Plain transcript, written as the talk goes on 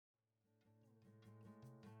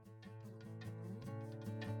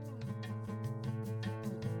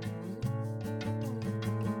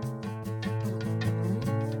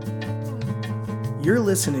You're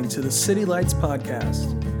listening to the City Lights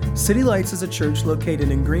Podcast. City Lights is a church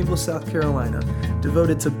located in Greenville, South Carolina,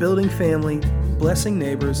 devoted to building family, blessing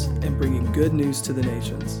neighbors, and bringing good news to the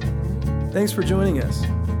nations. Thanks for joining us.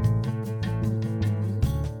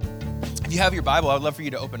 If you have your Bible, I would love for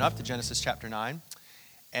you to open up to Genesis chapter 9.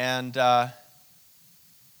 As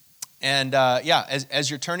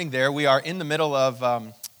you're turning there, we are in the middle of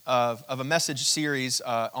a message series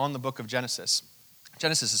on the book of Genesis.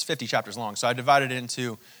 Genesis is 50 chapters long, so I divided it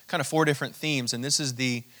into kind of 4 different themes, and this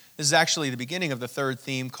is actually the beginning of the third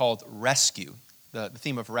theme called rescue, the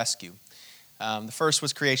theme of rescue. The first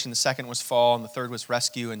was creation, the second was fall, and the third was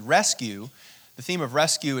rescue. And rescue, the theme of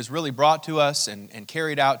rescue, is really brought to us and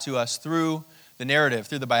carried out to us through the narrative,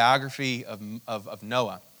 through the biography of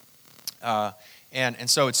Noah. And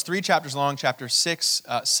so it's 3 chapters long, chapters 6,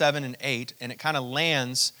 7, and 8, and it kind of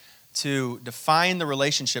lands to define the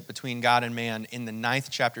relationship between God and man in the 9th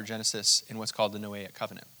chapter of Genesis in what's called the Noahic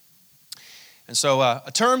covenant. And so a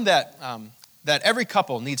term that every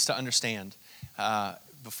couple needs to understand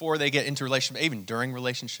before they get into relationship, even during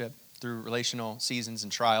relationship, through relational seasons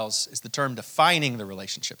and trials, is the term defining the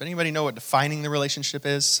relationship. Anybody know what defining the relationship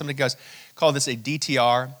is? Somebody goes, call this a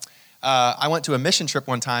DTR. I went to a mission trip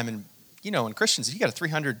one time, and in Christians, if you got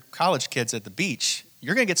 300 college kids at the beach,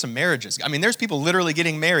 you're going to get some marriages. I mean, there's people literally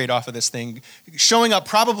getting married off of this thing, showing up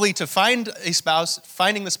probably to find a spouse,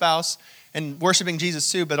 finding the spouse, and worshiping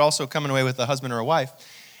Jesus too, but also coming away with a husband or a wife.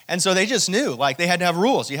 And so they just knew, they had to have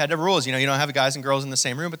rules. You had to have rules. You don't have guys and girls in the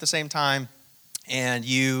same room at the same time, and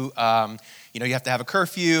you have to have a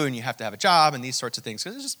curfew, and you have to have a job, and these sorts of things.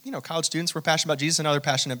 Because it's just, college students were passionate about Jesus, and other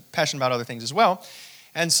passionate about other things as well.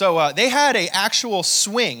 And so they had an actual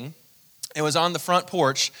swing. It was on the front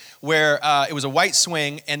porch where it was a white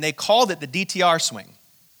swing, and they called it the DTR swing.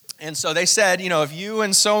 And so they said, if you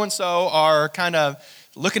and so are kind of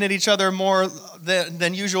looking at each other more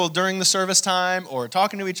than usual during the service time, or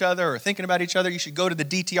talking to each other, or thinking about each other, you should go to the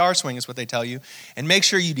DTR swing, is what they tell you, and make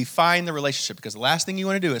sure you define the relationship, because the last thing you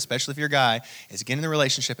want to do, especially if you're a guy, is get in the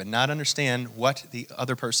relationship and not understand what the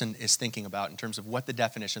other person is thinking about in terms of what the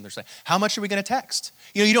definition they're saying. How much are we going to text?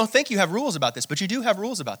 You don't think you have rules about this, but you do have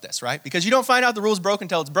rules about this, right? Because you don't find out the rule's broken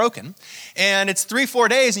until it's broken, and it's 3-4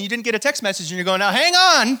 days, and you didn't get a text message, and you're going, now hang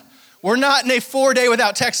on, we're not in a 4-day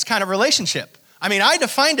without text kind of relationship. I mean, I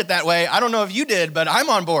defined it that way. I don't know if you did, but I'm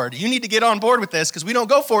on board. You need to get on board with this, because we don't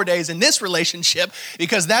go 4 days in this relationship,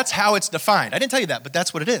 because that's how it's defined. I didn't tell you that, but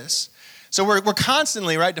that's what it is. So we're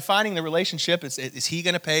constantly, defining the relationship. Is he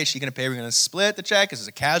going to pay? Is she going to pay? Are we going to split the check? Is this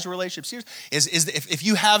a casual relationship? If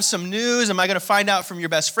you have some news, am I going to find out from your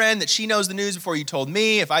best friend that she knows the news before you told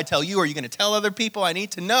me? If I tell you, are you going to tell other people? I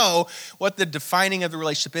need to know what the defining of the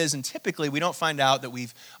relationship is. And typically, we don't find out that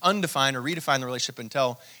we've undefined or redefined the relationship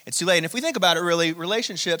until it's too late. And if we think about it, really,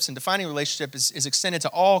 relationships and defining a relationship is extended to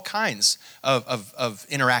all kinds of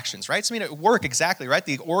interactions, right? So, at work, exactly, right?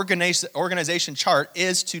 The organization chart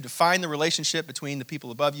is to define the relationship between the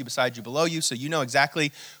people above you, beside you, below you, so you know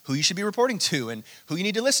exactly who you should be reporting to and who you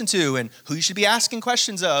need to listen to and who you should be asking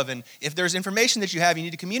questions of. And if there's information that you have, you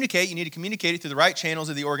need to communicate it through the right channels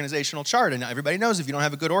of the organizational chart. And everybody knows if you don't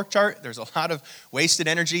have a good org chart, there's a lot of wasted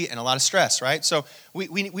energy and a lot of stress, right? So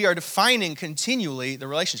we are defining continually the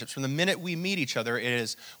relationships. From the minute we meet each other, it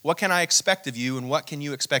is, what can I expect of you and what can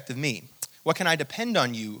you expect of me? What can I depend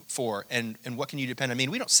on you for, and what can you depend on me?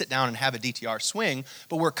 We don't sit down and have a DTR swing,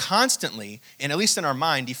 but we're constantly, and at least in our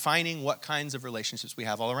mind, defining what kinds of relationships we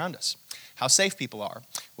have all around us. How safe people are,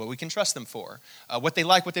 what we can trust them for, what they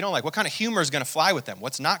like, what they don't like, what kind of humor is going to fly with them,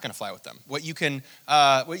 what's not going to fly with them, what you can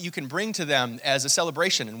bring to them as a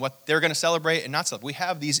celebration, and what they're going to celebrate and not celebrate. We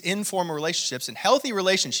have these informal relationships, and healthy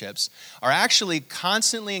relationships are actually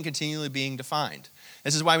constantly and continually being defined.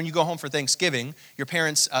 This is why when you go home for Thanksgiving, your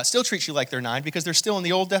parents still treat you like they're 9, because they're still in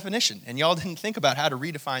the old definition, and y'all didn't think about how to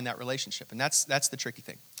redefine that relationship, and that's the tricky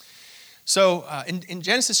thing. So in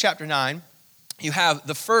Genesis chapter 9, you have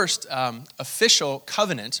the first official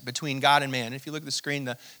covenant between God and man. If you look at the screen,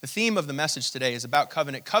 the theme of the message today is about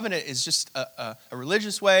covenant. Covenant is just a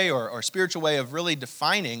religious way or a spiritual way of really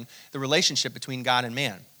defining the relationship between God and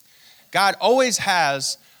man. God always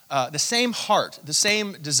has the same heart, the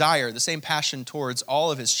same desire, the same passion towards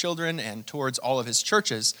all of his children and towards all of his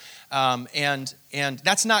churches. And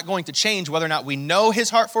that's not going to change whether or not we know his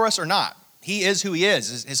heart for us or not. He is who he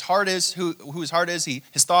is. His heart is who his heart is.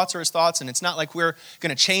 His thoughts are his thoughts, and it's not like we're going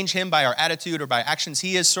to change him by our attitude or by actions.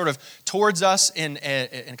 He is sort of towards us in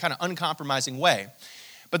a kind of uncompromising way.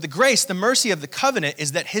 But the grace, the mercy of the covenant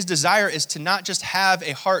is that his desire is to not just have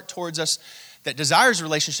a heart towards us that desires a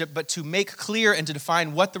relationship, but to make clear and to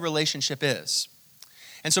define what the relationship is.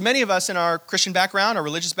 And so many of us in our Christian background, our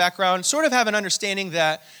religious background, sort of have an understanding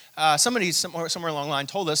that somebody somewhere along the line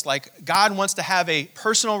told us, like, God wants to have a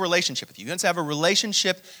personal relationship with you. He wants to have a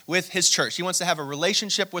relationship with his church. He wants to have a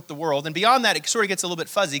relationship with the world. And beyond that, it sort of gets a little bit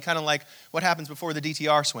fuzzy, kind of like what happens before the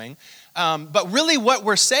DTR swing. But really what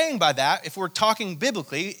we're saying by that, if we're talking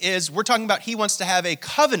biblically, is we're talking about he wants to have a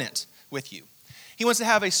covenant with you. He wants to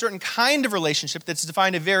have a certain kind of relationship that's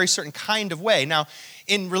defined a very certain kind of way. Now,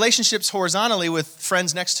 in relationships horizontally with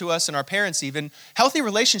friends next to us and our parents even, healthy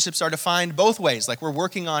relationships are defined both ways. Like, we're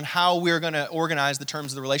working on how we're going to organize the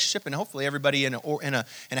terms of the relationship, and hopefully everybody in a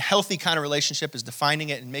healthy kind of relationship is defining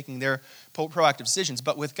it and making their proactive decisions.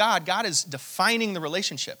 But with God, God is defining the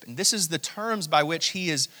relationship, and this is the terms by which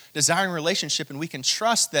he is desiring a relationship, and we can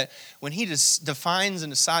trust that when he defines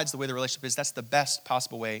and decides the way the relationship is, that's the best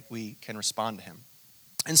possible way we can respond to him.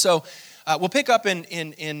 And so we'll pick up in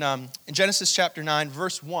Genesis chapter 9,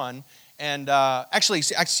 verse 1. And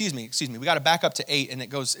excuse me. We got to back up to 8, and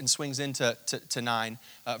it goes and swings into 9,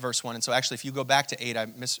 verse 1. And so actually, if you go back to 8, I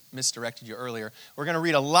misdirected you earlier. We're going to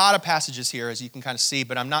read a lot of passages here, as you can kind of see,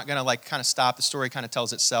 but I'm not going to kind of stop. The story kind of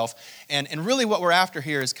tells itself. And really what we're after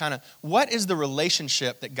here is kind of, what is the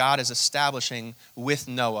relationship that God is establishing with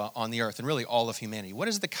Noah on the earth and really all of humanity? What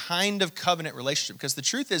is the kind of covenant relationship? Because the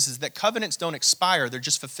truth is that covenants don't expire. They're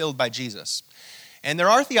just fulfilled by Jesus. And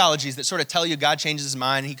there are theologies that sort of tell you God changes his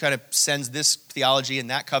mind. He kind of sends this theology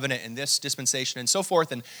and that covenant and this dispensation and so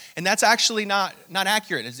forth. And that's actually not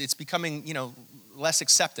accurate. It's becoming, less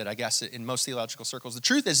accepted, I guess, in most theological circles. The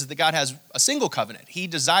truth is that God has a single covenant. He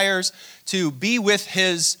desires to be with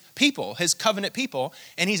his people, his covenant people,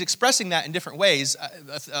 and he's expressing that in different ways.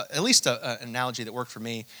 At least an analogy that worked for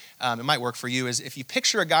me, it might work for you, is if you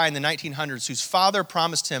picture a guy in the 1900s whose father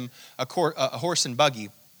promised him a horse and buggy,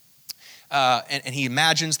 and he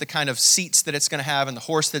imagines the kind of seats that it's going to have and the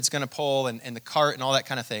horse that it's going to pull and the cart and all that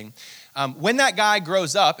kind of thing. When that guy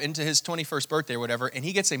grows up into his 21st birthday or whatever, and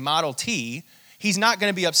he gets a Model T, he's not going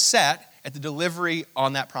to be upset at the delivery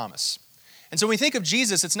on that promise. And so when we think of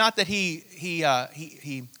Jesus, it's not that he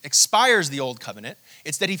expires the old covenant.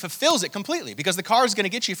 It's that he fulfills it completely, because the car is going to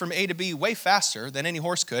get you from A to B way faster than any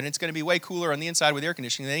horse could, and it's going to be way cooler on the inside with air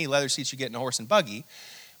conditioning than any leather seats you get in a horse and buggy.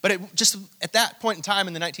 But just at that point in time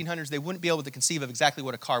in the 1900s, they wouldn't be able to conceive of exactly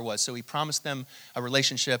what a car was. So he promised them a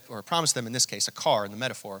relationship, or promised them, in this case, a car in the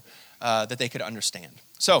metaphor, that they could understand.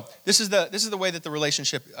 So this is the way that the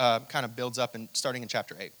relationship kind of builds up, and starting in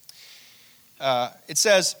chapter 8. It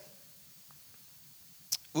says,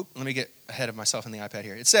 let me get ahead of myself in the iPad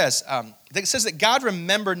here. It says that God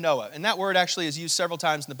remembered Noah. And that word actually is used several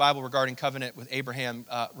times in the Bible regarding covenant with Abraham.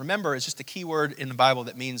 Remember is just a key word in the Bible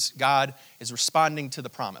that means God is responding to the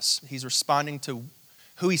promise. He's responding to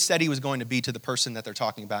who he said he was going to be to the person that they're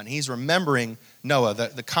talking about. And he's remembering Noah,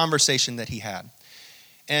 the conversation that he had.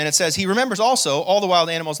 And it says, he remembers also all the wild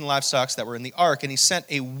animals and livestock that were in the ark, and he sent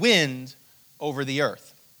a wind over the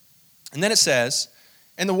earth. And then it says,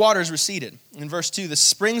 and the waters receded. In verse 2, the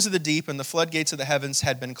springs of the deep and the floodgates of the heavens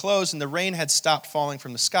had been closed, and the rain had stopped falling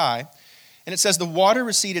from the sky. And it says, the water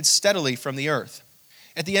receded steadily from the earth.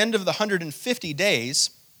 At the end of the 150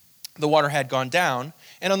 days, the water had gone down,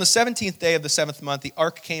 and on the 17th day of the 7th month, the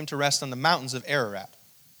ark came to rest on the mountains of Ararat.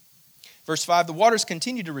 Verse 5, the waters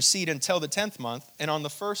continued to recede until the 10th month, and on the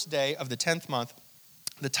first day of the 10th month,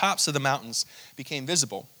 the tops of the mountains became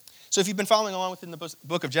visible. So if you've been following along within the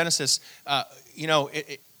book of Genesis,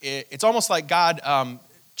 it's almost like God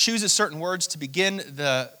chooses certain words to begin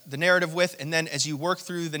the narrative with, and then as you work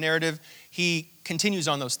through the narrative, he continues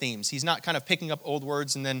on those themes. He's not kind of picking up old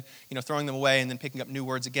words and then throwing them away and then picking up new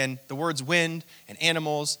words again. The words wind and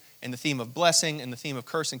animals and the theme of blessing and the theme of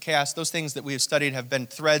curse and chaos, those things that we have studied have been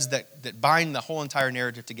threads that bind the whole entire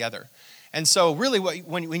narrative together. And so really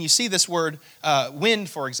when you see this word wind,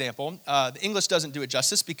 for example, the English doesn't do it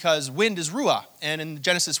justice, because wind is ruah. And in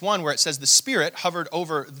Genesis 1, where it says the Spirit hovered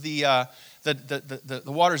over the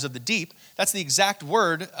waters of the deep, that's the exact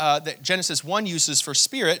word that Genesis 1 uses for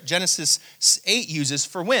spirit, Genesis 8 uses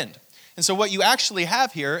for wind. And so what you actually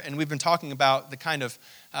have here, and we've been talking about the kind of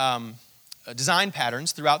design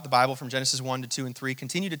patterns throughout the Bible from Genesis 1 to 2 and 3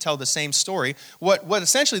 continue to tell the same story. What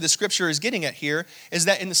essentially the scripture is getting at here is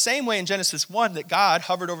that in the same way in Genesis 1 that God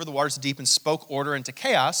hovered over the waters deep and spoke order into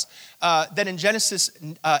chaos, that in Genesis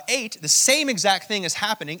 8, the same exact thing is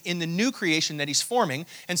happening in the new creation that he's forming.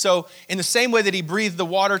 And so in the same way that he breathed the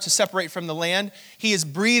water to separate from the land, he is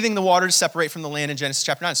breathing the water to separate from the land in Genesis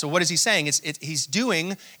chapter 9. So what is he saying? He's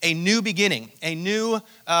doing a new beginning, a new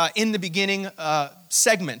in the beginning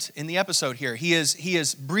segment in the episode here. He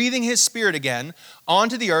is breathing his spirit again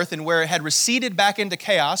onto the earth, and where it had receded back into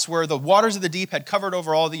chaos, where the waters of the deep had covered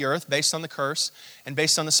over all the earth based on the curse and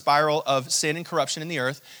based on the spiral of sin and corruption in the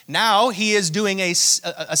earth. Now he is doing a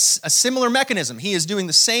similar mechanism. He is doing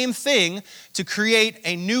the same thing to create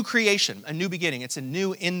a new creation, a new beginning. It's a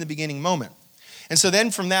new in the beginning moment. And so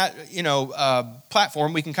then from that,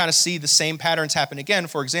 platform, we can kind of see the same patterns happen again.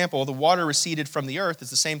 For example, the water receded from the earth is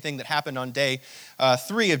the same thing that happened on day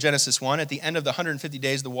 3 of Genesis 1. At the end of the 150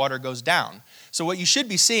 days, the water goes down. So what you should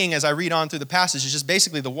be seeing as I read on through the passage is just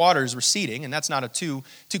basically the water is receding, and that's not a too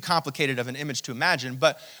complicated of an image to imagine,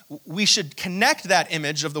 but we should connect that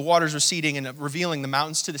image of the waters receding and revealing the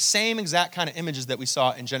mountains to the same exact kind of images that we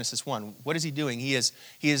saw in Genesis 1. What is he doing? He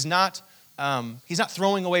is not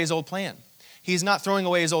throwing away his old plan. He's not throwing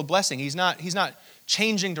away his old blessing. He's not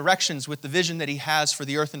changing directions with the vision that he has for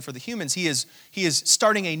the earth and for the humans. He is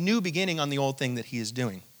starting a new beginning on the old thing that he is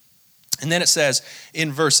doing. And then it says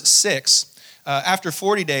in verse 6, after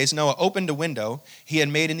 40 days, Noah opened a window he had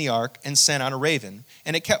made in the ark and sent out a raven,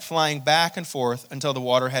 and it kept flying back and forth until the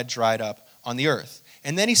water had dried up on the earth.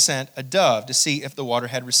 And then he sent a dove to see if the water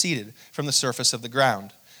had receded from the surface of the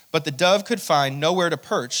ground. But the dove could find nowhere to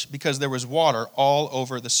perch because there was water all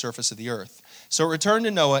over the surface of the earth. So it returned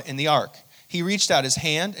to Noah in the ark. He reached out his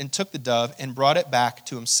hand and took the dove and brought it back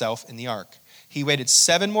to himself in the ark. He waited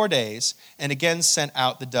 7 more days and again sent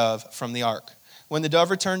out the dove from the ark. When the dove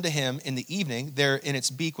returned to him in the evening, there in its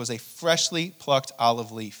beak was a freshly plucked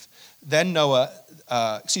olive leaf. Then Noah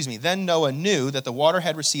knew that the water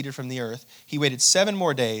had receded from the earth. He waited 7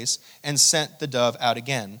 more days and sent the dove out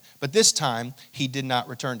again. But this time, he did not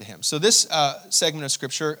return to him. So this segment of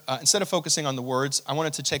Scripture, instead of focusing on the words, I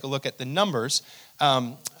wanted to take a look at the numbers.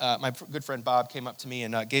 My good friend Bob came up to me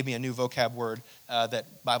and gave me a new vocab word that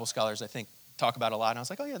Bible scholars, I think, talk about a lot. And I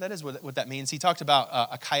was like, oh yeah, that is what that means. He talked about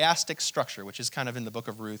a chiastic structure, which is kind of in the book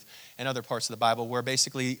of Ruth and other parts of the Bible, where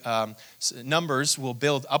basically numbers will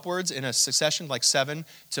build upwards in a succession, like 7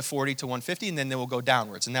 to 40 to 150, and then they will go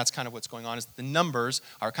downwards. And that's kind of what's going on, is the numbers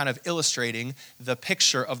are kind of illustrating the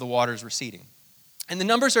picture of the waters receding. And the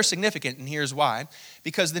numbers are significant, and here's why.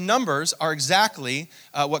 Because the numbers are exactly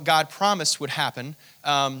what God promised would happen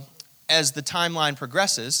as the timeline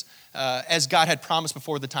progresses, as God had promised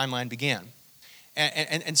before the timeline began.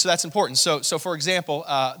 And so that's important. So for example,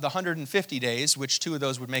 the 150 days, which 2 of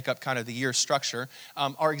those would make up kind of the year structure,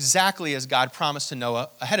 are exactly as God promised to Noah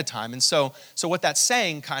ahead of time. And so what that's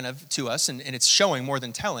saying kind of to us, and it's showing more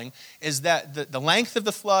than telling, is that the length of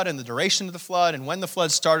the flood and the duration of the flood and when the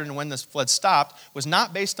flood started and when the flood stopped was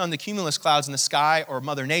not based on the cumulus clouds in the sky or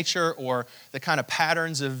Mother Nature or the kind of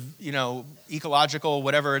patterns of, ecological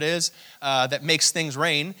whatever it is that makes things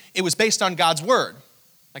rain. It was based on God's word.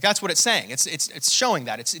 Like, that's what it's saying. It's showing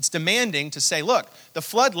that. It's demanding to say, look, the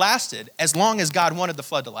flood lasted as long as God wanted the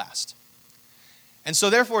flood to last. And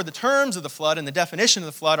so therefore, the terms of the flood and the definition of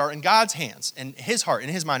the flood are in God's hands and his heart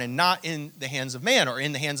and his mind, and not in the hands of man or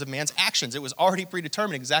in the hands of man's actions. It was already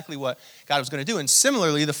predetermined exactly what God was going to do. And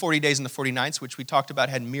similarly, the 40 days and the 40 nights, which we talked about,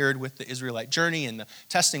 had mirrored with the Israelite journey and the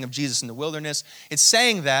testing of Jesus in the wilderness. It's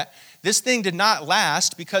saying that this thing did not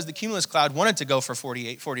last because the cumulus cloud wanted to go for 40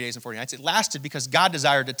 days and 40 nights. It lasted because God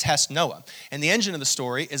desired to test Noah. And the engine of the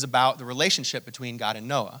story is about the relationship between God and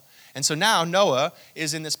Noah. And so now Noah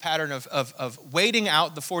is in this pattern of waiting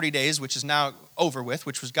out the 40 days, which is now over with,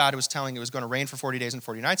 which was God was telling it was going to rain for 40 days and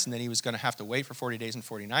 40 nights, and then he was going to have to wait for 40 days and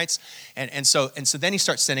 40 nights. And so then he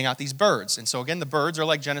starts sending out these birds. And so again, the birds are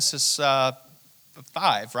like Genesis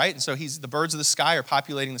 5, right? And so the birds of the sky are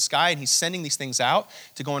populating the sky, and he's sending these things out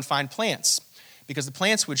to go and find plants. Because the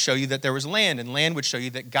plants would show you that there was land, and land would show you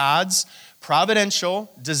that God's providential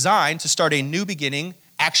design to start a new beginning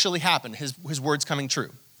actually happened, his words coming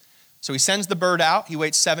true. So he sends the bird out. He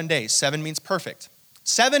waits 7 days. 7 means perfect.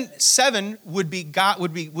 Seven would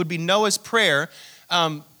be Noah's prayer.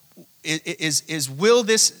 Is will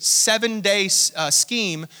this 7-day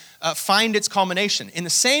scheme find its culmination? In the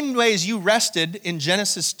same way as you rested in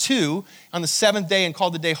Genesis 2 on the 7th day and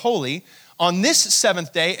called the day holy, on this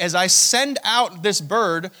 7th day, as I send out this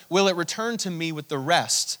bird, will it return to me with the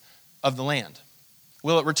rest of the land?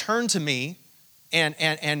 Will it return to me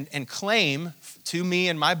and claim to me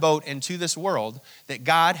and my boat and to this world that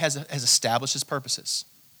God has established his purposes?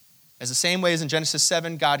 As the same way as in Genesis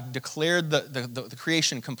 7, God declared the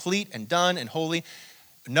creation complete and done and holy,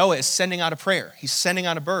 Noah is sending out a prayer. He's sending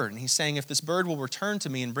out a bird, and he's saying, if this bird will return to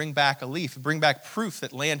me and bring back a leaf, bring back proof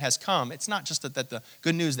that land has come, it's not just that the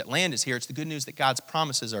good news that land is here, it's the good news that God's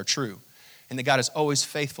promises are true and that God is always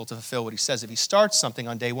faithful to fulfill what he says. If he starts something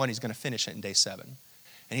on day 1, he's going to finish it in day 7.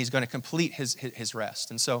 and he's going to complete his rest.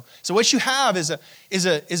 And so what you have is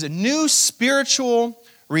a new spiritual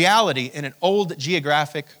reality in an old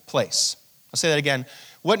geographic place. I'll say that again.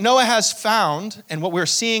 What Noah has found, and what we're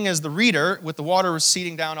seeing as the reader with the water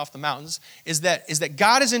receding down off the mountains, is that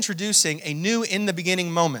God is introducing a new in the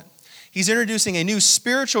beginning moment. He's introducing a new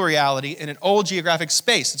spiritual reality in an old geographic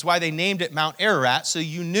space. That's why they named it Mount Ararat, so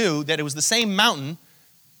you knew that it was the same mountain,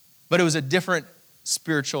 but it was a different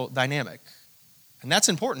spiritual dynamic. And that's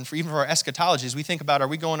important even for our eschatology. As we think about, are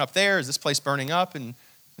we going up there? Is this place burning up? And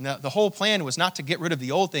the whole plan was not to get rid of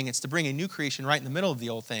the old thing. It's to bring a new creation right in the middle of the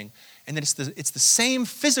old thing. And then it's the same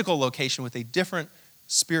physical location with a different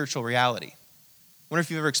spiritual reality. I wonder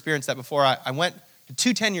if you've ever experienced that before. I went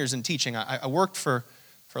 2 tenures in teaching. I worked for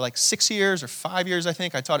like 6 years or 5 years, I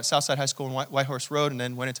think. I taught at Southside High School in White Horse Road, and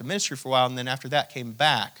then went into ministry for a while, and then after that came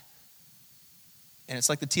back. And it's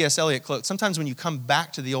like the T.S. Eliot quote. Sometimes when you come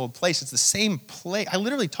back to the old place, it's the same place. I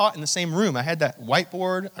literally taught in the same room. I had that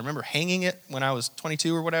whiteboard. I remember hanging it when I was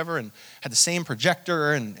 22 or whatever, and had the same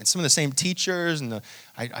projector and some of the same teachers. And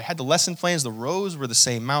I had the lesson plans. The rows were the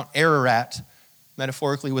same. Mount Ararat,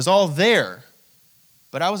 metaphorically, was all there.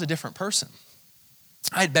 But I was a different person.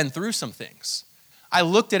 I had been through some things. I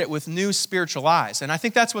looked at it with new spiritual eyes. And I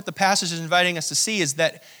think that's what the passage is inviting us to see, is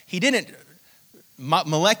that he didn't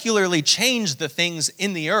molecularly change the things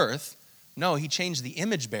in the earth. No, he changed the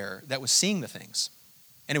image bearer that was seeing the things.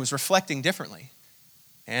 And it was reflecting differently.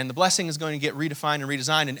 And the blessing is going to get redefined and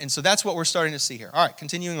redesigned. And so that's what we're starting to see here. All right,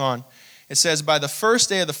 continuing on. It says, by the first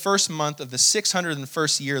day of the first month of the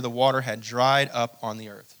 601st year, the water had dried up on the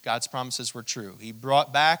earth. God's promises were true. He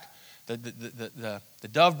brought back, the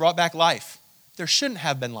dove brought back life. There shouldn't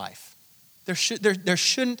have been life. There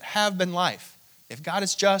shouldn't have been life. If God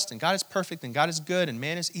is just and God is perfect and God is good and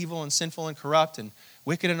man is evil and sinful and corrupt and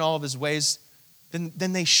wicked in all of his ways, then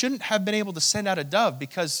they shouldn't have been able to send out a dove,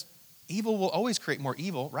 because evil will always create more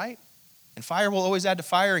evil, right? And fire will always add to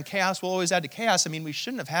fire and chaos will always add to chaos. I mean, we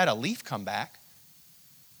shouldn't have had a leaf come back.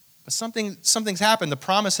 But something's happened. The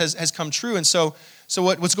promise has come true. And so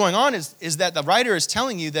what's going on is that the writer is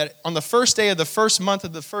telling you that on the first day of the first month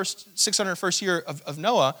of the first 601st year of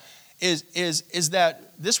Noah is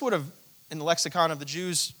that this would have, in the lexicon of the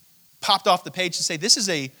Jews, popped off the page to say this is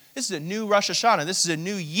a new Rosh Hashanah. This is a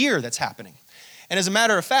new year that's happening. And as a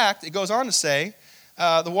matter of fact, it goes on to say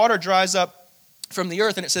the water dries up from the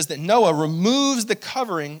earth, and it says that Noah removes the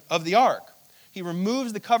covering of the ark. He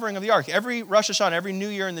removes the covering of the ark. Every Rosh Hashanah, every new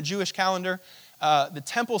year in the Jewish calendar, the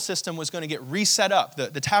temple system was going to get reset up.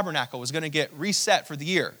 The tabernacle was going to get reset for the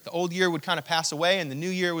year. The old year would kind of pass away, and the new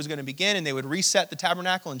year was going to begin, and they would reset the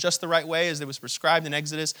tabernacle in just the right way as it was prescribed in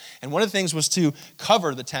Exodus. And one of the things was to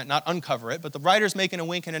cover the tent, not uncover it. But the writer's making a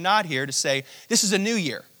wink and a nod here to say, this is a new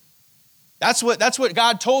year. That's what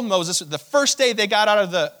God told Moses the first day they got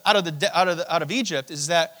out of Egypt, is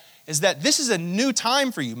that this is a new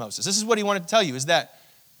time for you, Moses. This is what he wanted to tell you, is that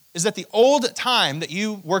the old time that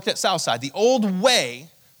you worked at Southside, the old way,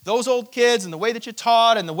 those old kids and the way that you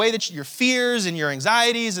taught and the way that your fears and your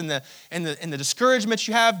anxieties and the discouragements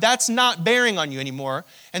you have, that's not bearing on you anymore.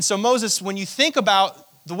 And so Moses, when you think about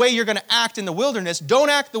the way you're going to act in the wilderness, don't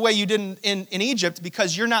act the way you did in Egypt,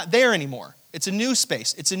 because you're not there anymore. It's a new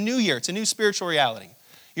space. It's a new year. It's a new spiritual reality.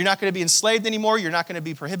 You're not going to be enslaved anymore. You're not going to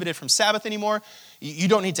be prohibited from Sabbath anymore. You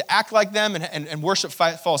don't need to act like them and worship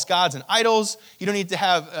false gods and idols. You don't need to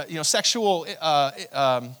have sexual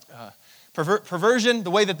perversion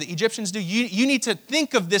the way that the Egyptians do. You need to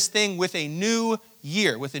think of this thing with a new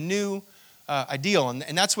year, with a new ideal,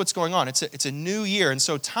 and that's what's going on. It's a new year, and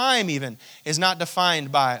so time even is not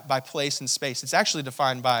defined by place and space. It's actually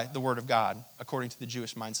defined by the Word of God, according to the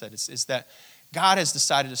Jewish mindset. It's that God has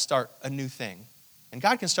decided to start a new thing. And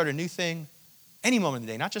God can start a new thing any moment of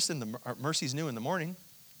the day, not just in the mercy's new in the morning.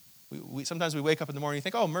 Sometimes we wake up in the morning and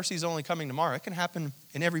think, oh, mercy's only coming tomorrow. It can happen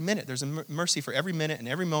in every minute. There's a mercy for every minute and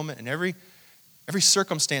every moment and every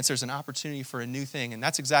circumstance. There's an opportunity for a new thing. And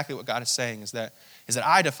that's exactly what God is saying, is that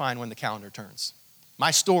I define when the calendar turns.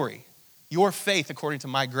 My story, your faith according to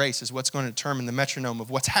my grace, is what's going to determine the metronome of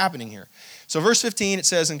what's happening here. So verse 15, it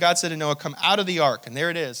says, and God said to Noah, come out of the ark. And there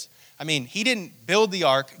it is. I mean, he didn't build the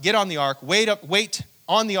ark, get on the ark, wait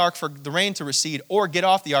on the ark for the rain to recede, or get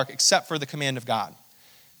off the ark except for the command of God.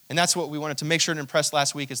 And that's what we wanted to make sure to impress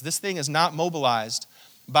last week, is this thing is not mobilized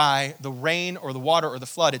by the rain or the water or the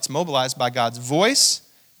flood. It's mobilized by God's voice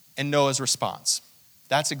and Noah's response.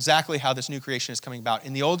 That's exactly how this new creation is coming about.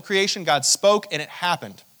 In the old creation, God spoke and it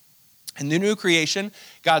happened. In the new creation,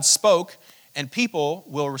 God spoke and people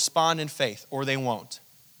will respond in faith, or they won't.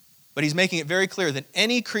 But he's making it very clear that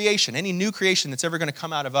any creation, any new creation that's ever going to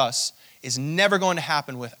come out of us is never going to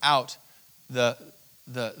happen without the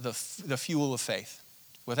the fuel of faith,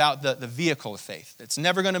 without the vehicle of faith. It's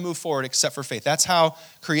never going to move forward except for faith. That's how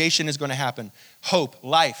creation is going to happen. Hope,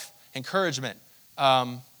 life, encouragement,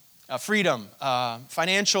 freedom,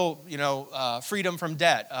 financial, freedom from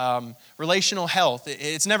debt, relational health.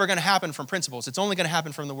 It's never going to happen from principles. It's only going to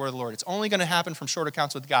happen from the word of the Lord. It's only going to happen from short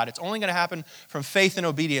accounts with God. It's only going to happen from faith and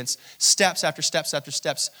obedience, steps after steps after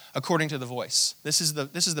steps, according to the voice. This is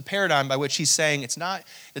the paradigm by which he's saying it's not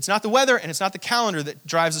the weather and it's not the calendar that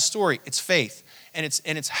drives the story. It's faith. And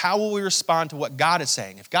it's how will we respond to what God is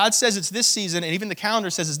saying. If God says it's this season, and even the calendar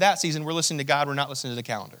says it's that season, we're listening to God, we're not listening to the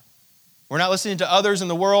calendar. We're not listening to others in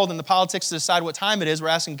the world and the politics to decide what time it is. We're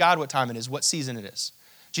asking God what time it is, what season it is.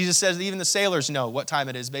 Jesus says that even the sailors know what time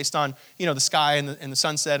it is based on, the sky and the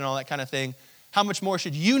sunset and all that kind of thing. How much more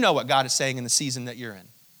should you know what God is saying in the season that you're in?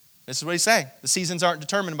 This is what he's saying. The seasons aren't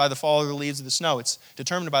determined by the fall of the leaves of the snow. It's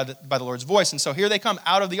determined by the Lord's voice. And so here they come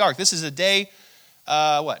out of the ark. This is a day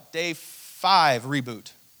 5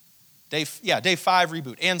 reboot. Day 5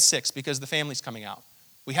 reboot and 6 because the family's coming out.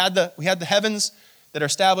 We had the heavens that are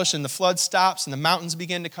established and the flood stops and the mountains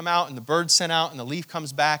begin to come out and the birds sent out and the leaf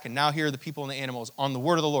comes back, and now here are the people and the animals on the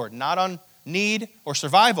word of the Lord, not on need or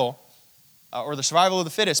survival or the survival of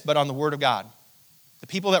the fittest, but on the word of God. The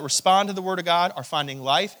people that respond to the word of God are finding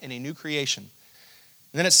life in a new creation.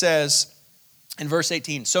 And then it says in verse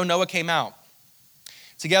 18, so Noah came out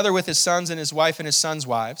together with his sons and his wife and his sons'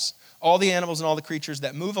 wives. All the animals and all the creatures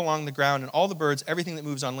that move along the ground and all the birds, everything that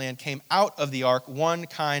moves on land, came out of the ark, one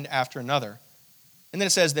kind after another. And then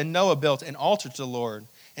it says, then Noah built an altar to the Lord,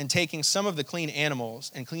 and taking some of the clean animals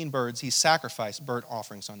and clean birds, he sacrificed burnt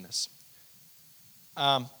offerings on this.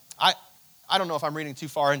 I don't know if I'm reading too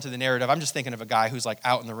far into the narrative. I'm just thinking of a guy who's like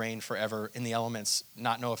out in the rain forever, in the elements,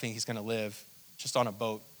 not knowing if he's going to live, just on a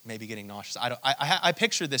boat, maybe getting nauseous. I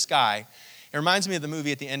picture this guy. It reminds me of the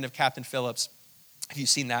movie at the end of Captain Phillips. Have you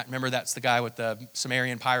seen that? Remember, that's the guy with the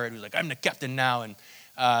Sumerian pirate who's like, I'm the captain now, and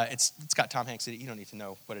it's got Tom Hanks in it. You don't need to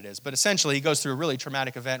know what it is. But essentially, he goes through a really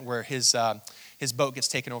traumatic event where his boat gets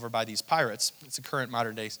taken over by these pirates. It's a current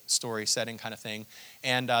modern-day story setting kind of thing.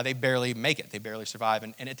 And they barely make it. They barely survive.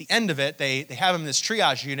 And at the end of it, they have him in this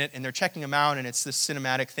triage unit, and they're checking him out, and it's this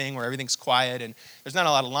cinematic thing where everything's quiet, and there's not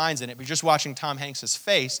a lot of lines in it, but you're just watching Tom Hanks'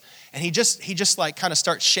 face, and he just like kind of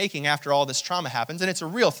starts shaking after all this trauma happens, and it's a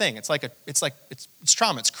real thing. It's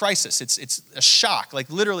trauma. It's crisis. It's a shock. Like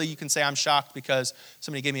literally, you can say I'm shocked because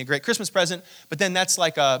somebody gave me a great Christmas present, but then that's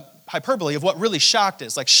like a hyperbole of what really shocked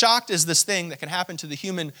is. Like shocked is this thing that can happen to the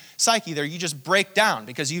human psyche there. You just break down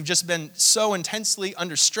because you've just been so intensely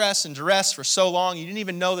under stress and duress for so long. You didn't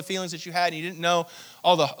even know the feelings that you had, and you didn't know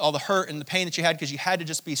all the hurt and the pain that you had because you had to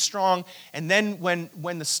just be strong. And then when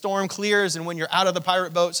the storm clears and when you're out of the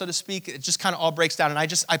pirate boat, so to speak, it just kind of all breaks down. And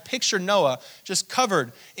I picture Noah just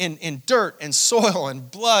covered in dirt and soil and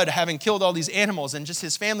blood, having killed all these animals, and just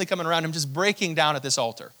his family coming around him, just breaking down at this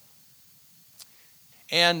altar.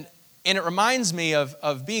 And it reminds me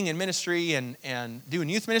of being in ministry and doing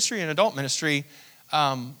youth ministry and adult ministry.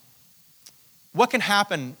 What can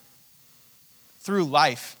happen through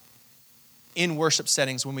life in worship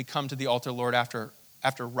settings when we come to the altar, Lord, after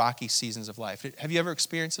rocky seasons of life? Have you ever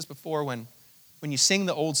experienced this before when you sing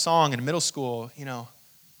the old song in middle school,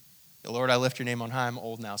 Lord, I lift your name on high. I'm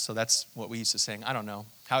old now, so that's what we used to sing. I don't know,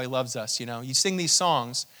 how he loves us, You sing these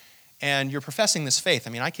songs, and you're professing this faith. I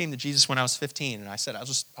mean, I came to Jesus when I was 15, and I said,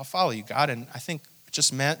 I'll follow you, God. And I think it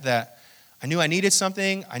just meant that I knew I needed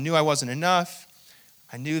something. I knew I wasn't enough.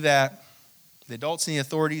 I knew that the adults and the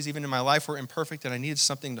authorities, even in my life, were imperfect, and I needed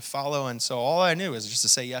something to follow. And so all I knew was just to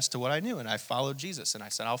say yes to what I knew, and I followed Jesus, and I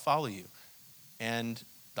said, I'll follow you. And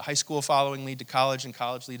the high school following lead to college, and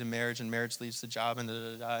college lead to marriage, and marriage leads to job, and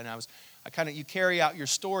and you carry out your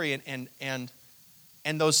story,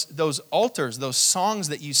 and those altars, those songs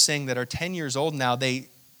that you sing that are 10 years old now, they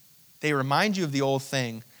remind you of the old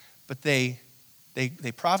thing, but they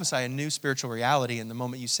prophesy a new spiritual reality in the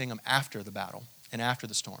moment you sing them after the battle and after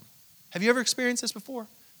the storm. Have you ever experienced this before?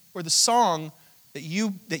 Where the song that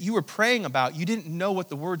you were praying about, you didn't know what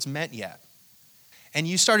the words meant yet. And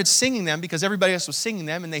you started singing them because everybody else was singing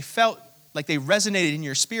them, and they felt like they resonated in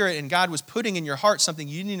your spirit, and God was putting in your heart something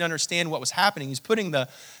you didn't even understand what was happening. He was putting the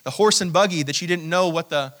horse and buggy that you didn't know what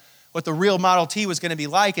the real Model T was going to be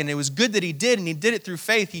like, and it was good that he did, and he did it through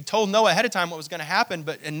faith. He told Noah ahead of time what was going to happen,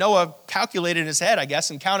 and Noah calculated in his head, I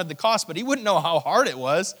guess, and counted the cost, but he wouldn't know how hard it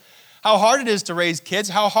was, how hard it is to raise kids,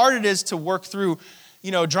 how hard it is to work through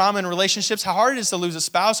drama in relationships, how hard it is to lose a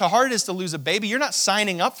spouse, how hard it is to lose a baby. You're not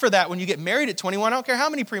signing up for that when you get married at 21. I don't care how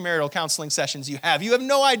many premarital counseling sessions you have. You have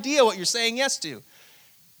no idea what you're saying yes to.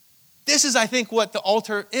 This is, I think, what the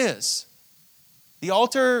altar is. The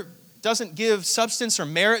altar doesn't give substance or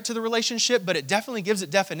merit to the relationship, but it definitely gives it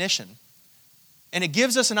definition. And it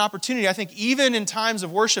gives us an opportunity, I think, even in times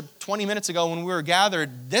of worship 20 minutes ago when we were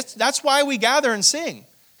gathered, that's why we gather and sing,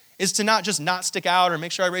 is to not just not stick out or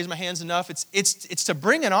make sure I raise my hands enough. It's to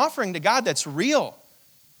bring an offering to God that's real.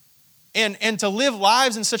 And to live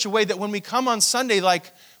lives in such a way that when we come on Sunday,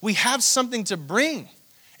 like, we have something to bring.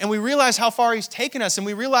 And we realize how far he's taken us, and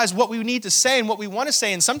we realize what we need to say and what we want to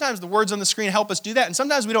say. And sometimes the words on the screen help us do that. And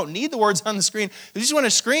sometimes we don't need the words on the screen. We just want to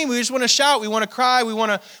scream. We just want to shout. We want to cry. We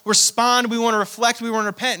want to respond. We want to reflect. We want to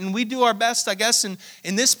repent. And we do our best, I guess, in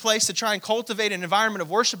this place to try and cultivate an environment of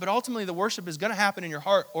worship. But ultimately, the worship is going to happen in your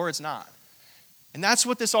heart, or it's not. And that's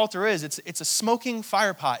what this altar is. It's a smoking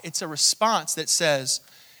fire pot. It's a response that says,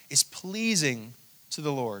 is pleasing to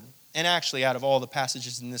the Lord. And actually, out of all the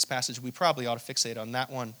passages in this passage, we probably ought to fixate on that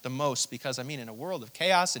one the most, because, I mean, in a world of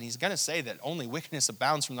chaos, and he's going to say that only wickedness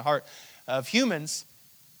abounds from the heart of humans,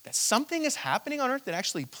 that something is happening on earth that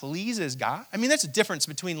actually pleases God. I mean, that's a difference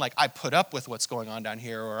between, like, I put up with what's going on down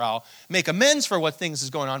here, or I'll make amends for what things is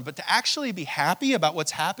going on. But to actually be happy about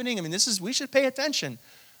what's happening, I mean, we should pay attention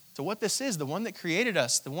to what this is, the one that created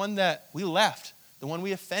us, the one that we left, the one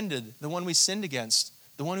we offended, the one we sinned against,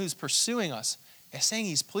 the one who's pursuing us. Is saying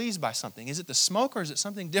he's pleased by something. Is it the smoke, or is it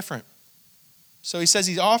something different? So he says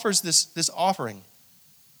he offers this offering.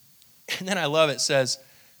 And then I love it. It says,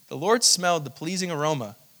 the Lord smelled the pleasing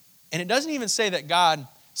aroma. And it doesn't even say that God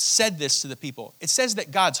said this to the people. It says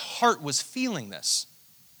that God's heart was feeling this.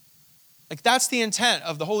 Like, that's the intent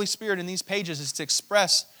of the Holy Spirit in these pages, is to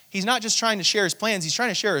express, he's not just trying to share his plans, he's trying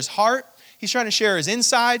to share his heart. He's trying to share his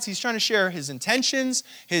insides. He's trying to share his intentions,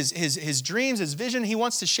 his dreams, his vision. He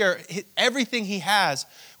wants to share everything he has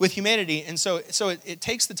with humanity. And so it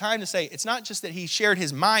takes the time to say, it's not just that he shared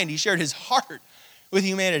his mind, he shared his heart with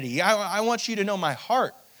humanity. I want you to know my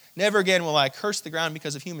heart. Never again will I curse the ground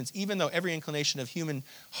because of humans, even though every inclination of human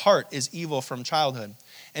heart is evil from childhood.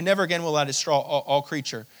 And never again will I destroy all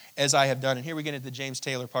creature as I have done. And here we get into the James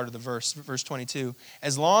Taylor part of the verse 22.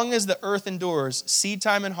 As long as the earth endures, seed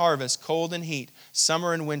time and harvest, cold and heat,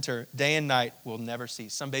 summer and winter, day and night will never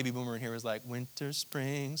cease. Some baby boomer in here was like, winter,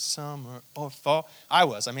 spring, summer, or fall. I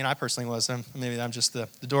personally was. Maybe I'm just the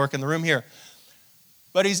dork in the room here.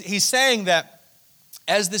 But he's saying that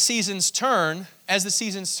as the seasons turn,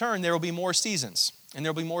 there will be more seasons. And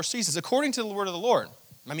there will be more seasons, according to the word of the Lord.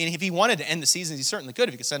 I mean, if he wanted to end the seasons, he certainly could.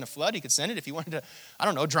 If he could send a flood, he could send it. If he wanted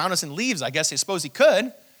to, drown us in leaves, I suppose he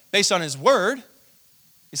could, based on his word.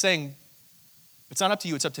 He's saying, it's not up to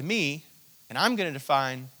you, it's up to me. And I'm going to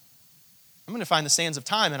define the sands of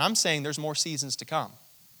time. And I'm saying there's more seasons to come.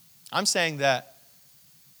 I'm saying that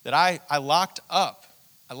I locked up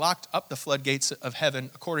the floodgates of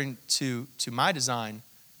heaven according to my design,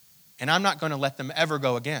 and I'm not going to let them ever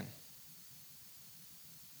go again.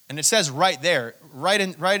 And it says right there,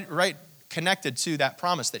 right connected to that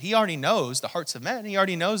promise, that he already knows the hearts of men. He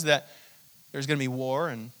already knows that there's going to be war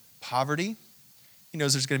and poverty. He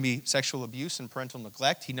knows there's going to be sexual abuse and parental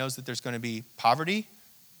neglect. He knows that there's going to be poverty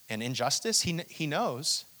and injustice. He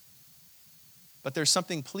knows. But there's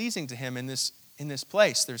something pleasing to him in this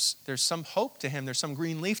place. There's some hope to him. There's some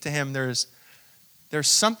green leaf to him. There's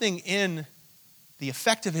something in the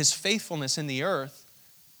effect of his faithfulness in the earth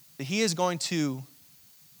that he is going to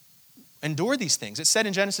endure these things. It said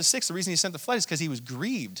in Genesis 6, the reason he sent the flood is because he was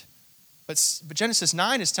grieved. But Genesis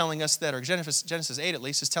 9 is telling us that, or Genesis 8 at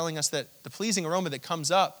least, is telling us that the pleasing aroma that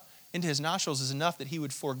comes up into his nostrils is enough that he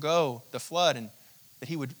would forego the flood, and that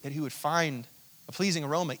he would find a pleasing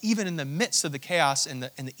aroma even in the midst of the chaos and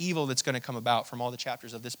the evil that's going to come about from all the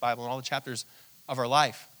chapters of this Bible and all the chapters of our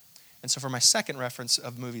life. And so for my second reference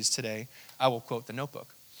of movies today, I will quote The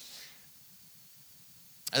Notebook.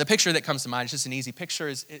 The picture that comes to mind, it's just an easy picture,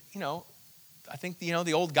 is, I think,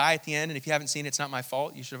 the old guy at the end, and if you haven't seen it, it's not my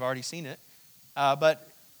fault. You should have already seen it. But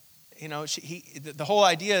the whole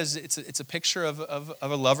idea is it's a picture of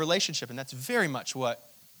a love relationship, and that's very much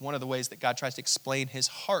one of the ways that God tries to explain his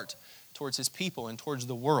heart towards his people and towards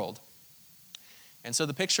the world. And so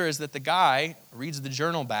the picture is that the guy reads the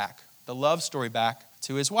journal back, the love story back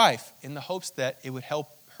to his wife, in the hopes that it would help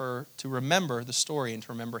her to remember the story and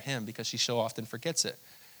to remember him, because she so often forgets it.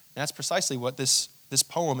 And that's precisely what this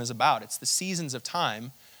poem is about. It's the seasons of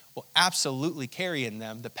time will absolutely carry in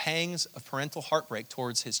them the pangs of parental heartbreak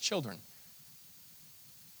towards his children.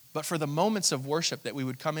 But for the moments of worship that we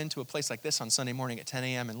would come into a place like this on Sunday morning at 10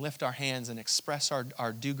 a.m. and lift our hands and express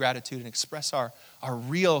our due gratitude and express our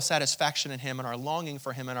real satisfaction in him and our longing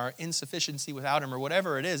for him and our insufficiency without him, or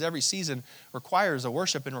whatever it is, every season requires a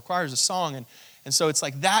worship and requires a song. And so it's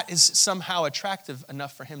like that is somehow attractive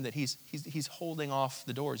enough for him that he's holding off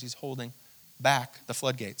the doors. He's holding back the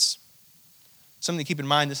floodgates. Something to keep in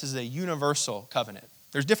mind, this is a universal covenant.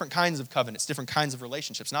 There's different kinds of covenants, different kinds of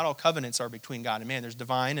relationships. Not all covenants are between God and man. There's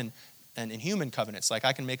divine and human covenants. Like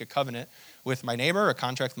I can make a covenant with my neighbor, a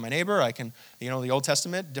contract with my neighbor. I can, the Old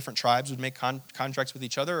Testament, different tribes would make contracts with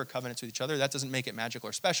each other or covenants with each other. That doesn't make it magical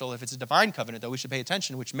or special. If it's a divine covenant, though, we should pay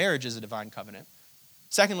attention, which marriage is a divine covenant.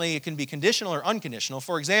 Secondly, it can be conditional or unconditional.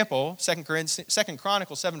 For example, 2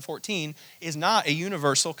 Chronicles 7:14 is not a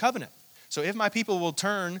universal covenant. So if my people will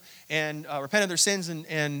turn and repent of their sins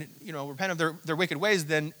and repent of their wicked ways,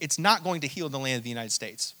 then it's not going to heal the land of the United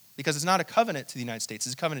States because it's not a covenant to the United States.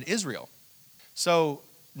 It's a covenant to Israel. So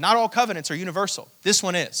not all covenants are universal. This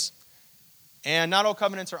one is. And not all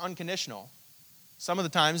covenants are unconditional. Some of the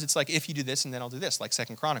times it's like, if you do this and then I'll do this, like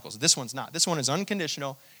 2 Chronicles. This one's not. This one is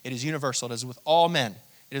unconditional. It is universal. It is with all men.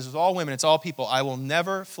 It is with all women. It's all people. I will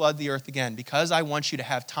never flood the earth again because I want you to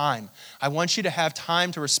have time. I want you to have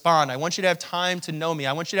time to respond. I want you to have time to know me.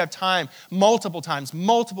 I want you to have time multiple times,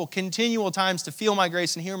 multiple continual times to feel my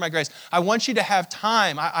grace and hear my grace. I want you to have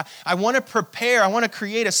time. I want to prepare. I want to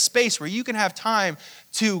create a space where you can have time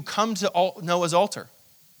to come to Noah's altar.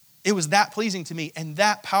 It was that pleasing to me and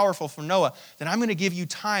that powerful for Noah that I'm going to give you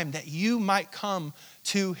time that you might come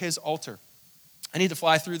to his altar. I need to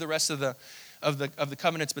fly through the rest of the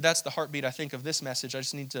covenants, but that's the heartbeat, I think, of this message.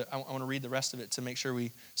 I want to read the rest of it to make sure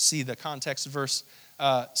we see the context. Verse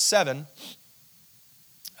 7.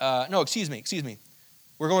 Excuse me.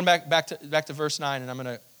 We're going back to verse 9, and I'm going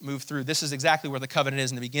to move through. This is exactly where the covenant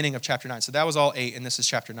is in the beginning of chapter 9. So that was all 8, and this is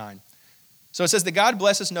chapter 9. So it says that God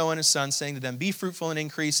blesses Noah and his sons, saying to them, be fruitful and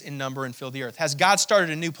increase in number and fill the earth. Has God started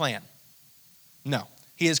a new plan? No.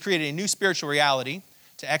 He has created a new spiritual reality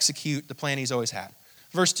to execute the plan he's always had.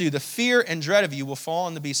 Verse 2, the fear and dread of you will fall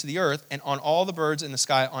on the beasts of the earth and on all the birds in the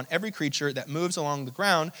sky, on every creature that moves along the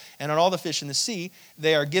ground, and on all the fish in the sea.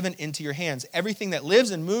 They are given into your hands. Everything that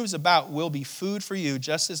lives and moves about will be food for you,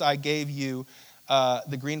 just as I gave you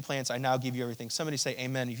the green plants. I now give you everything. Somebody say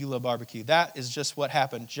amen if you love barbecue. That is just what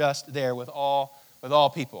happened just there with all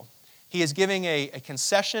people. He is giving a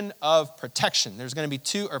concession of protection. There's going to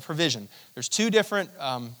be provision. There's two different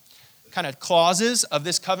kind of clauses of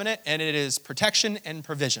this covenant, and it is protection and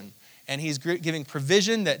provision. And he's giving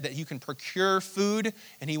provision that you can procure food,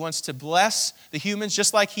 and he wants to bless the humans,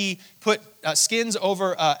 just like he put skins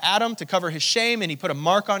over Adam to cover his shame, and he put a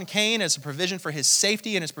mark on Cain as a provision for his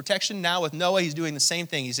safety and his protection. Now with Noah, he's doing the same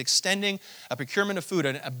thing. He's extending a procurement of food,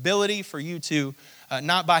 an ability for you to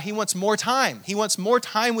not buy. He wants more time. He wants more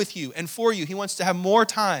time with you and for you. He wants to have more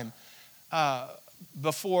time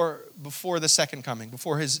before the second coming,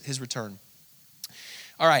 before his return.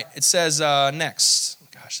 All right, it says next.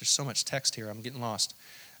 Gosh, there's so much text here. I'm getting lost.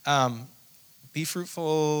 Be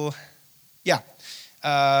fruitful. Yeah.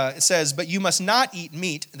 It says, but you must not eat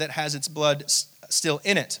meat that has its blood still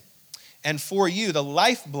in it. And for you, the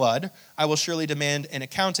lifeblood, I will surely demand an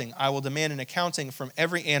accounting. I will demand an accounting from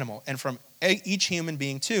every animal, and from each human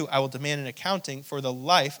being too. I will demand an accounting for the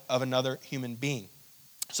life of another human being.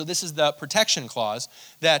 So this is the protection clause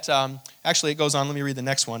that, actually it goes on, let me read the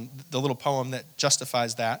next one, the little poem that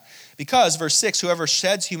justifies that. Because, verse 6, whoever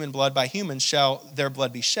sheds human blood, by humans shall their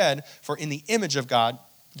blood be shed, for in the image of God,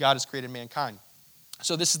 God has created mankind.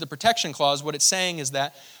 So this is the protection clause. What it's saying is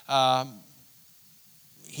that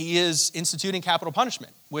he is instituting capital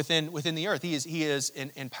punishment within the earth. He is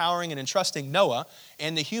empowering and entrusting Noah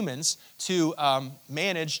and the humans to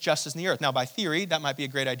manage justice in the earth. Now, by theory, that might be a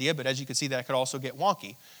great idea, but as you can see, that could also get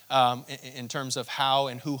wonky in terms of how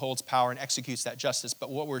and who holds power and executes that justice. But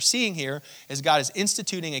what we're seeing here is God is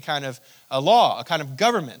instituting a kind of a law, a kind of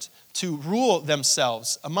government to rule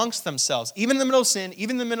themselves, amongst themselves, even in the middle of sin,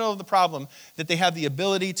 even in the middle of the problem, that they have the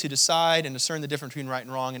ability to decide and discern the difference between right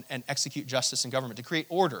and wrong and execute justice in government, to create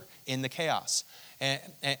order in the chaos.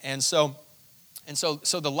 And so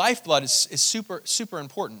the lifeblood is super, super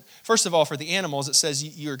important. First of all, for the animals, it says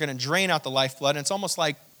you're going to drain out the lifeblood, and it's almost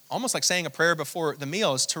like saying a prayer before the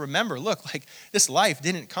meal is to remember, look, like this life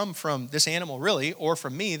didn't come from this animal really, or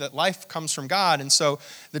from me, that life comes from God. And so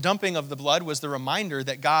the dumping of the blood was the reminder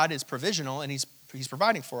that God is provisional and he's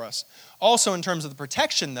providing for us. Also, in terms of the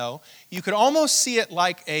protection, though, you could almost see it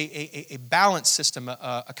like a balance system,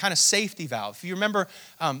 a kind of safety valve. If you remember,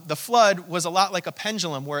 the flood was a lot like a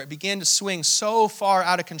pendulum where it began to swing so far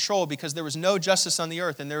out of control because there was no justice on the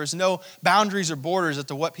earth and there was no boundaries or borders as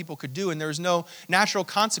to what people could do, and there was no natural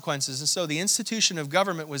consequences. And so the institution of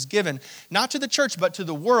government was given not to the church but to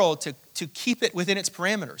the world to keep it within its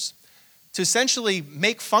parameters, to essentially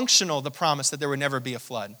make functional the promise that there would never be a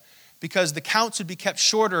flood, because the counts would be kept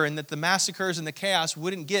shorter and that the massacres and the chaos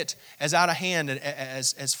wouldn't get as out of hand,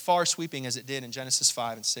 as far sweeping as it did in Genesis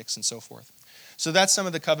 5 and 6 and so forth. So that's some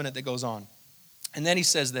of the covenant that goes on. And then he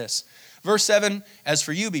says this, verse 7, as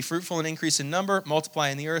for you, be fruitful and increase in number, multiply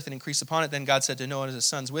in the earth and increase upon it. Then God said to Noah and his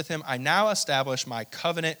sons with him, I now establish my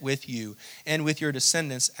covenant with you and with your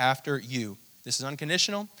descendants after you. This is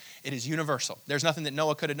unconditional. It is universal. There's nothing that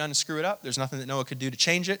Noah could have done to screw it up. There's nothing that Noah could do to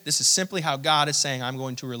change it. This is simply how God is saying, I'm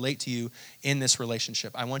going to relate to you in this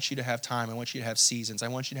relationship. I want you to have time. I want you to have seasons. I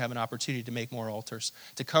want you to have an opportunity to make more altars,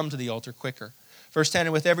 to come to the altar quicker. Verse 10,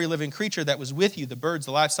 and with every living creature that was with you, the birds,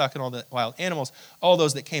 the livestock, and all the wild animals, all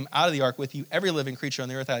those that came out of the ark with you, every living creature on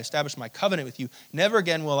the earth, I established my covenant with you. Never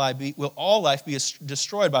again will all life be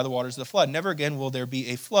destroyed by the waters of the flood. Never again will there be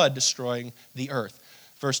a flood destroying the earth.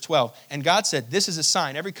 Verse 12, and God said, this is a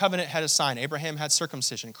sign. Every covenant had a sign. Abraham had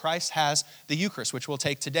circumcision. Christ has the Eucharist, which we'll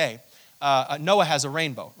take today. Noah has a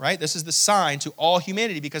rainbow, right? This is the sign to all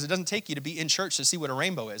humanity because it doesn't take you to be in church to see what a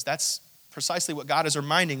rainbow is. That's precisely what God is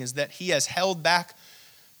reminding, is that he has held back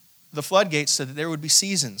the floodgates so that there would be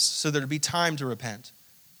seasons, so there would be time to repent.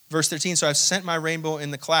 Verse 13, so I've sent my rainbow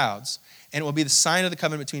in the clouds, and it will be the sign of the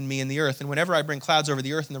covenant between me and the earth. And whenever I bring clouds over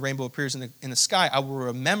the earth and the rainbow appears in the sky, I will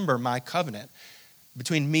remember my covenant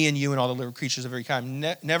between me and you and all the living creatures of every kind.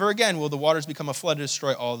 Never again will the waters become a flood to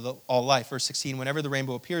destroy all life. Verse 16, whenever the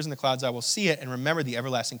rainbow appears in the clouds, I will see it and remember the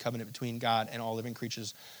everlasting covenant between God and all living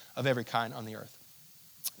creatures of every kind on the earth.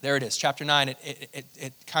 There it is, chapter 9.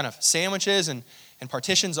 It kind of sandwiches and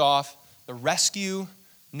partitions off the rescue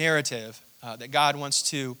narrative that God wants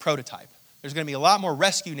to prototype. There's going to be a lot more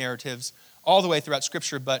rescue narratives all the way throughout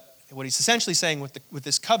Scripture, but what he's essentially saying with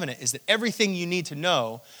this covenant is that everything you need to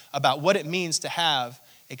know about what it means to have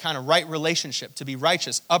a kind of right relationship, to be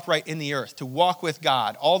righteous, upright in the earth, to walk with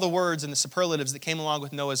God, all the words and the superlatives that came along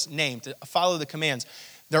with Noah's name, to follow the commands,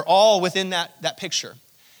 they're all within that picture.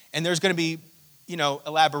 And there's going to be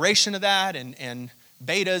elaboration of that and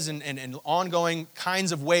betas and ongoing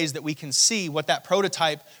kinds of ways that we can see what that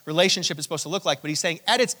prototype relationship is supposed to look like. But he's saying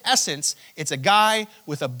at its essence, it's a guy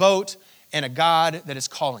with a boat and a God that is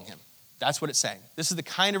calling him. That's what it's saying. This is the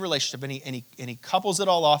kind of relationship. And he couples it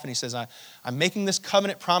all off and he says, I'm making this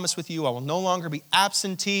covenant promise with you. I will no longer be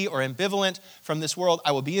absentee or ambivalent from this world.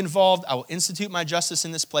 I will be involved. I will institute my justice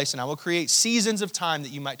in this place, and I will create seasons of time that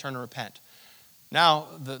you might turn and repent. Now,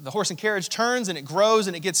 the horse and carriage turns and it grows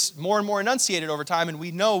and it gets more and more enunciated over time, and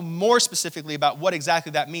we know more specifically about what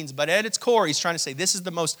exactly that means. But at its core, he's trying to say, this is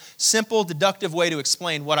the most simple, deductive way to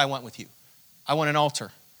explain what I want with you. I want an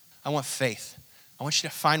altar. I want faith. I want you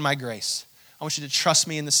to find my grace. I want you to trust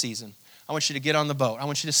me in the season. I want you to get on the boat. I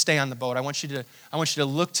want you to stay on the boat. I want you to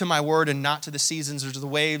look to my word and not to the seasons or to the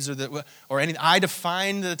waves or anything. I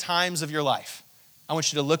define the times of your life. I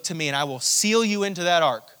want you to look to me, and I will seal you into that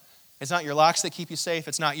ark. It's not your locks that keep you safe.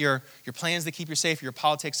 It's not your plans that keep you safe, your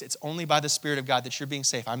politics. It's only by the Spirit of God that you're being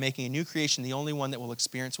safe. I'm making a new creation. The only one that will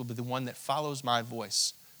experience will be the one that follows my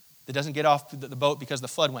voice, that doesn't get off the boat because the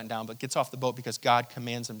flood went down, but gets off the boat because God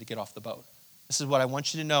commands him to get off the boat. This is what I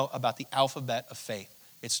want you to know about the alphabet of faith.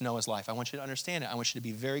 It's Noah's life. I want you to understand it. I want you to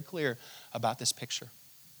be very clear about this picture.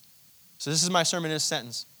 So this is my sermon in a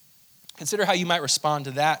sentence. Consider how you might respond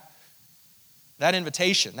to that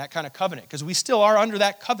invitation, that kind of covenant, because we still are under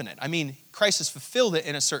that covenant. I mean, Christ has fulfilled it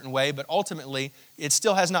in a certain way, but ultimately it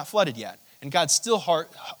still has not flooded yet. And God's heart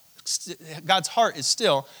is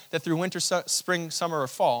still that through winter, spring, summer, or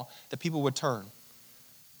fall, that people would turn.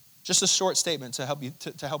 Just a short statement to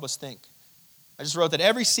help us think. I just wrote that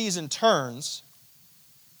every season turns,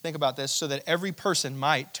 think about this, so that every person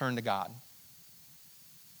might turn to God.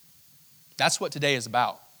 That's what today is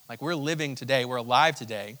about. Like, we're living today, we're alive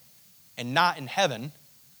today, and not in heaven,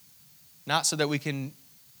 not so that we can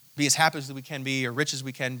be as happy as we can be or rich as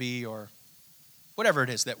we can be or whatever it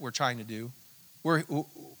is that we're trying to do.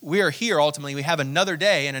 We are here ultimately. We have another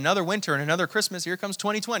day and another winter and another Christmas. Here comes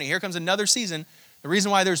 2020. Here comes another season. The reason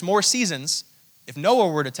why there's more seasons, if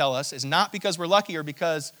Noah were to tell us, is not because we're lucky or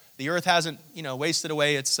because the earth hasn't, wasted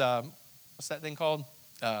away its, what's that thing called?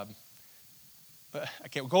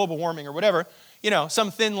 Global warming or whatever. Some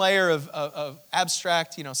thin layer of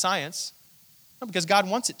abstract, science. No, because God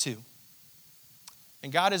wants it to.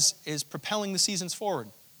 And God is propelling the seasons forward.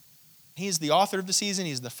 He is the author of the season.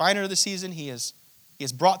 He's the definer of the season. He has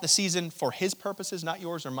brought the season for his purposes, not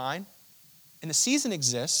yours or mine. And the season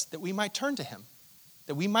exists that we might turn to him,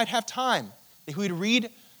 that we might have time, that we would read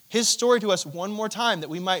his story to us one more time, that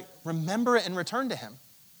we might remember it and return to him.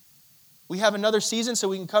 We have another season so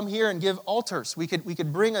we can come here and give altars. We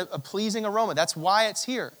could bring a pleasing aroma. That's why it's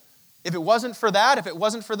here. If it wasn't for that, if it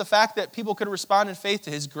wasn't for the fact that people could respond in faith to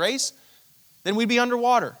his grace, then we'd be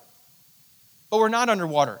underwater. But we're not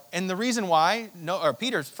underwater. And the reason why,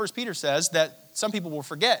 First Peter says that some people will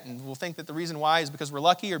forget and will think that the reason why is because we're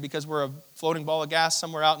lucky or because we're a floating ball of gas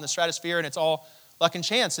somewhere out in the stratosphere and it's all luck and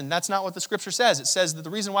chance, and that's not what the scripture says. It says that the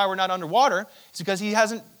reason why we're not underwater is because he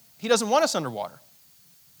doesn't want us underwater.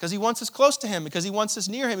 Because he wants us close to him, because he wants us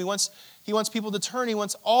near him. He wants people to turn. He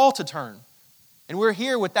wants all to turn. And we're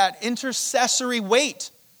here with that intercessory weight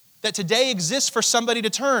that today exists for somebody to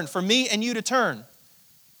turn, for me and you to turn.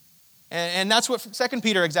 And that's what 2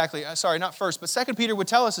 Peter exactly, sorry, not first, but 2 Peter would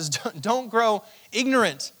tell us is don't grow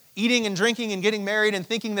ignorant, eating and drinking and getting married and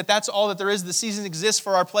thinking that that's all that there is. The season exists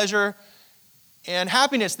for our pleasure and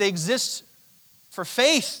happiness. They exist for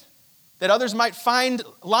faith, that others might find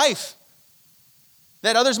life,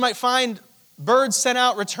 that others might find birds sent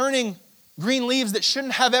out returning green leaves that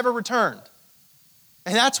shouldn't have ever returned.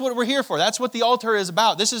 And that's what we're here for. That's what the altar is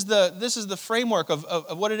about. This is the framework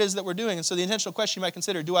of what it is that we're doing. And so the intentional question you might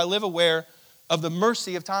consider, do I live aware of the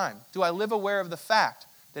mercy of time? Do I live aware of the fact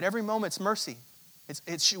that every moment's mercy?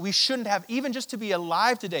 We shouldn't have, even just to be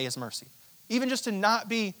alive today is mercy. Even just to not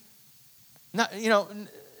be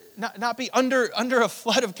under a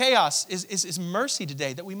flood of chaos is mercy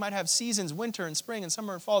today, that we might have seasons, winter and spring and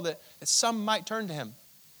summer and fall, that some might turn to him.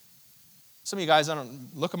 Some of you guys, I don't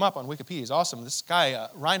look him up on Wikipedia. He's awesome. This guy,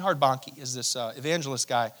 Reinhard Bonnke, is this evangelist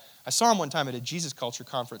guy. I saw him one time at a Jesus Culture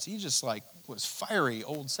conference. He just was fiery,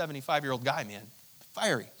 old 75-year-old guy, man.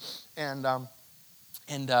 Fiery. And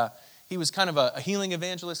he was kind of a healing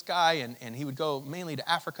evangelist guy, and he would go mainly to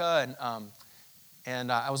Africa.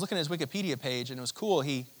 And I was looking at his Wikipedia page, and it was cool.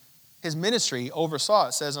 His ministry oversaw,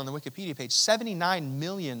 it says on the Wikipedia page, 79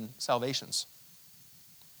 million salvations.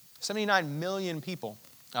 79 million people.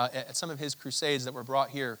 At some of his crusades that were brought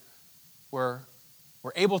here, were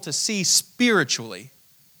able to see spiritually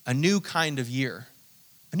a new kind of year,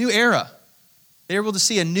 a new era. They were able to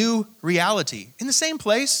see a new reality in the same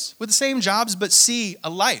place, with the same jobs, but see a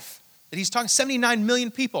life that he's talking 79 million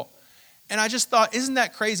people. And I just thought, isn't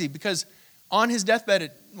that crazy? Because on his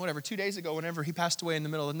deathbed, 2 days ago, whenever he passed away in the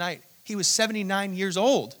middle of the night, he was 79 years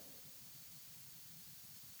old.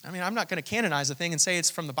 I mean, I'm not going to canonize the thing and say it's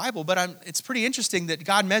from the Bible, but it's pretty interesting that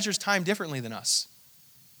God measures time differently than us.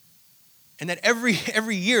 And that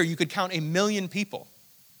every year you could count 1 million people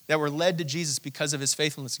that were led to Jesus because of his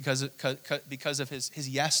faithfulness, because of his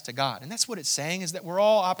yes to God. And that's what it's saying, is that we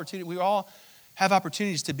all have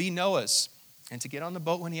opportunities to be Noahs and to get on the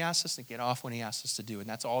boat when he asks us, and get off when he asks us to do. And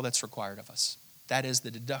that's all that's required of us. That is the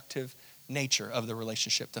deductive nature of the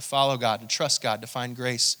relationship, to follow God, to trust God, to find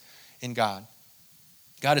grace in God.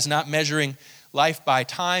 God is not measuring life by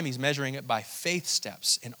time. He's measuring it by faith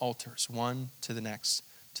steps and altars, one to the next,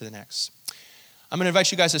 to the next. I'm going to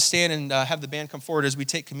invite you guys to stand and have the band come forward as we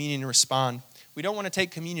take communion and respond. We don't want to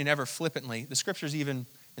take communion ever flippantly. The scriptures even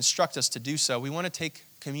instruct us to do so. We want to take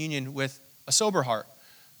communion with a sober heart,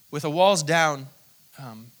 with a walls down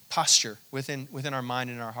posture within our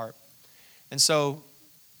mind and our heart. And so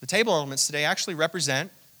the table elements today actually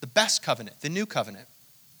represent the best covenant, the new covenant.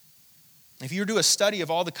 If you were to do a study of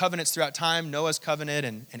all the covenants throughout time, Noah's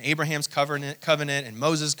covenant and Abraham's covenant and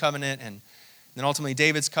Moses' covenant and then ultimately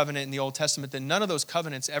David's covenant in the Old Testament, then none of those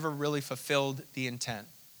covenants ever really fulfilled the intent.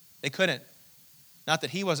 They couldn't. Not that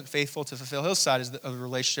he wasn't faithful to fulfill his side of the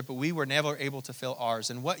relationship, but we were never able to fulfill ours.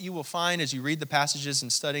 And what you will find as you read the passages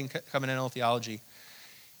and studying covenantal theology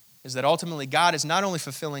is that ultimately God is not only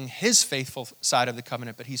fulfilling his faithful side of the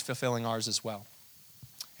covenant, but he's fulfilling ours as well.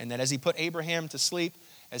 And that as he put Abraham to sleep,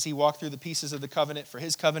 as he walked through the pieces of the covenant for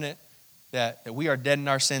his covenant, that we are dead in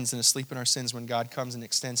our sins and asleep in our sins when God comes and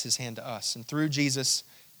extends his hand to us. And through Jesus,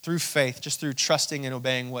 through faith, just through trusting and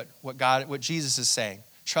obeying what Jesus is saying,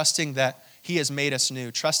 trusting that he has made us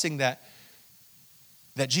new, trusting that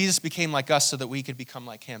Jesus became like us so that we could become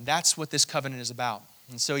like him. That's what this covenant is about.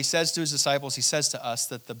 And so he says to his disciples, he says to us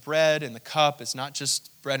that the bread and the cup is not just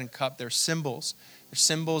bread and cup, they're symbols. They're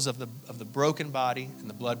symbols of the broken body and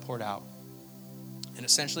the blood poured out. And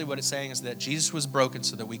essentially what it's saying is that Jesus was broken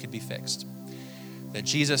so that we could be fixed. That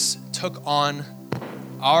Jesus took on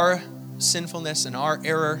our sinfulness and our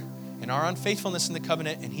error and our unfaithfulness in the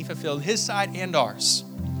covenant, and he fulfilled his side and ours.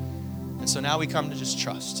 And so now we come to just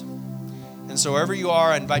trust. And so wherever you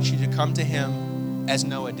are, I invite you to come to him as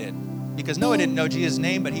Noah did. Because Noah didn't know Jesus'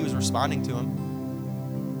 name, but he was responding to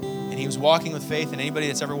him. And he was walking with faith, and anybody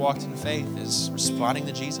that's ever walked in faith is responding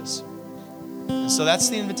to Jesus. And so that's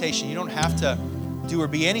the invitation. You don't have to do or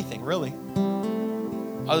be anything, really,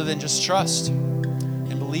 other than just trust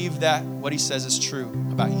and believe that what he says is true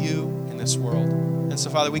about you in this world. And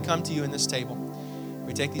so, Father, we come to you in this table.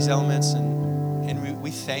 We take these elements and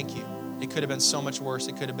we thank you. It could have been so much worse.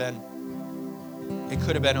 It could have been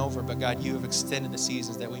over, but God, you have extended the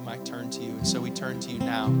seasons that we might turn to you. And so we turn to you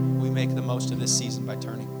now. We make the most of this season by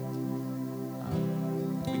turning.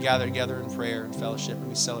 We gather together in prayer and fellowship, and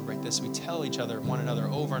we celebrate this. We tell one another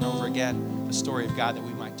over and over again the story of God, that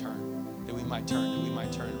we might turn, and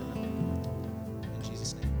remember. In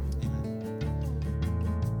Jesus' name, amen.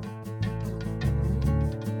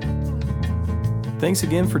 Thanks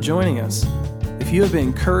again for joining us. If you have been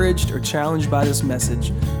encouraged or challenged by this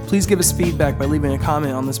message, please give us feedback by leaving a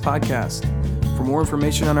comment on this podcast. For more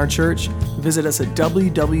information on our church, visit us at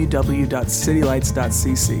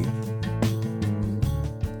www.citylights.cc.